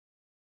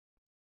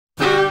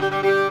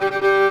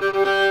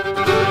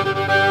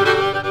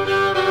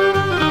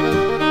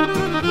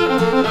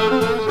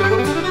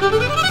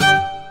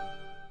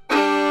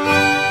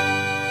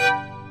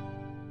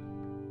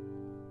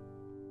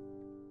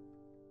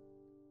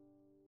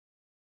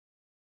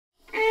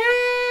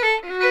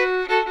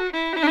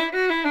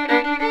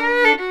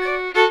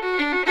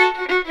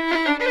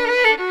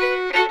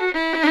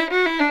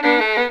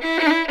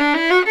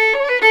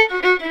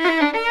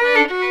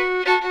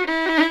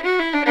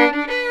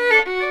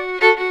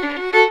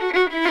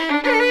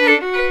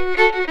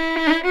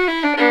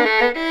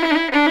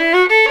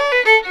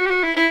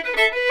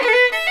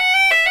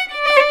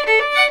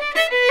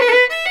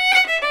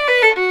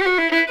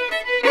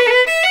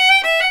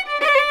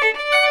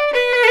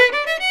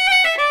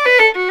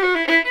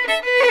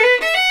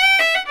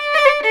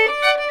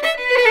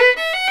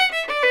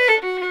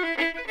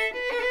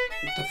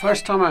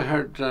first time I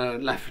heard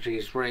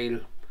Lafferty's reel,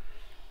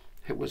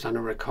 it was on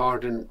a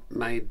recording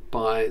made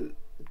by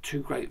two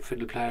great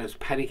fiddle players,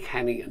 Paddy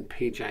Kenny and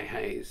PJ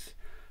Hayes.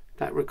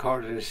 That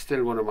recording is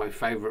still one of my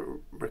favourite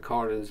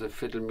recordings of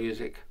fiddle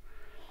music.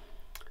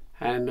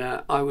 And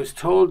I was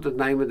told the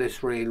name of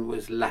this reel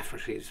was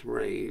Lafferty's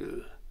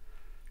reel.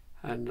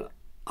 And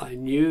I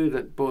knew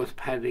that both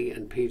Paddy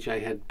and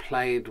PJ had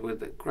played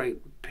with a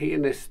great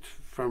pianist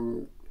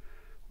from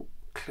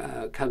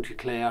County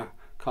Clare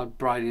called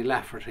Bridie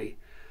Lafferty.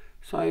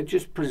 So I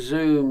just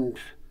presumed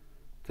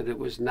that it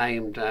was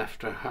named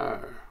after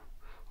her,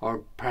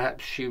 or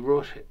perhaps she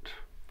wrote it.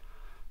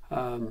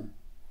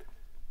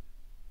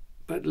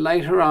 But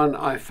later on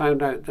I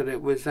found out that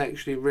it was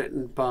actually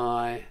written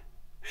by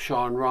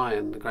Sean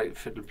Ryan, the great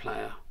fiddle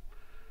player.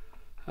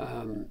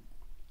 And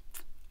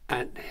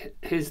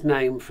his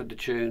name for the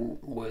tune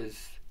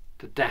was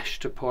The Dash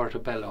to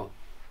Portobello.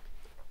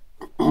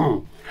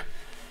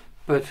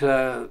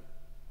 But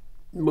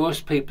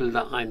most people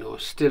that I know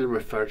still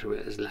refer to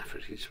it as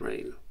Lafferty's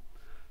reel.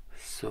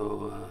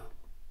 So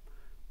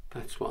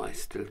that's what I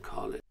still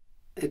call it.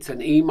 It's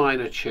an E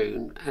minor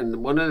tune,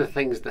 and one of the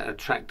things that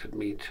attracted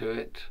me to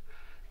it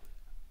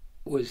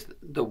was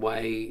the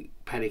way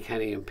Paddy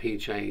Kenny and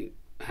PJ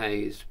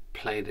Hayes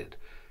played it.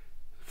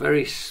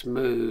 Very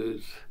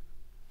smooth,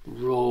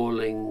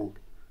 rolling,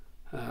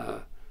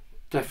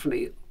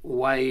 definitely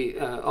way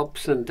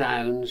ups and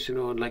downs, you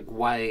know, like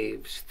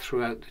waves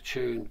throughout the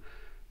tune,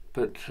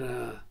 but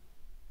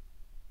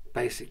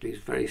basically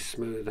it's very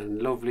smooth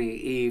and lovely,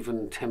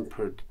 even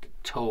tempered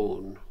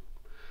tone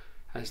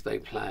as they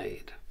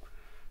played.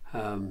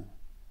 So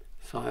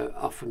I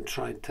often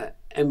tried to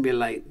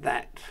emulate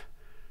that.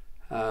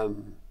 So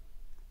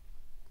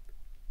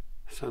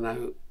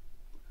now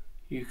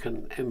you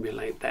can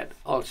emulate that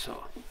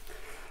also.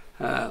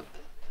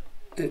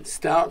 It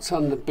starts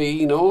on the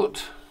B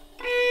note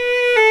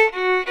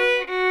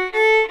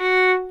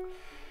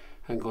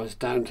and goes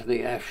down to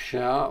the F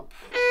sharp,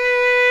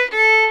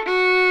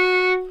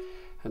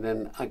 and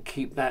then I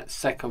keep that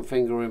second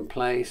finger in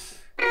place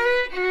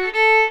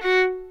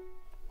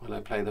when I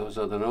play those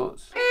other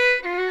notes.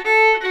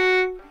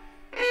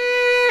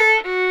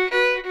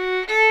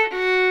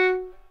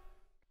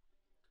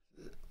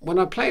 When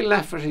I play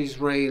Lafferty's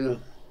reel,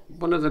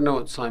 one of the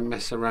notes I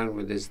mess around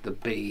with is the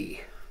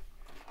B,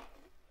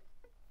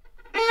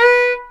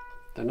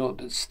 the note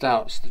that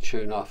starts the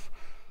tune off.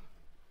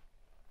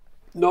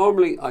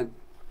 Normally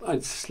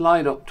I'd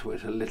slide up to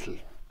it a little,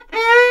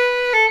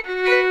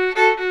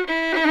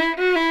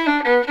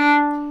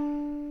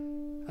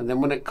 and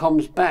then when it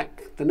comes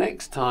back the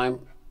next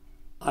time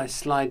I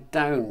slide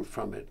down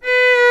from it.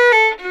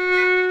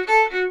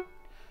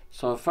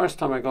 So first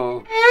time I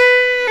go,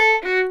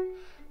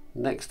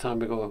 next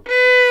time I go,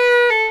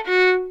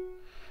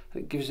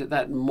 it gives it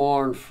that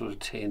mournful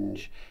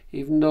tinge,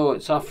 even though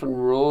it's often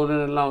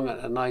rolling along at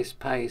a nice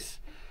pace.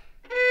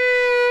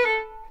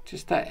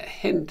 Just that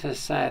hint of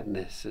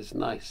sadness is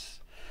nice.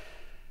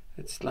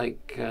 It's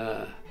like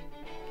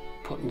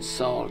putting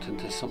salt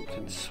into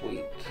something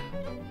sweet.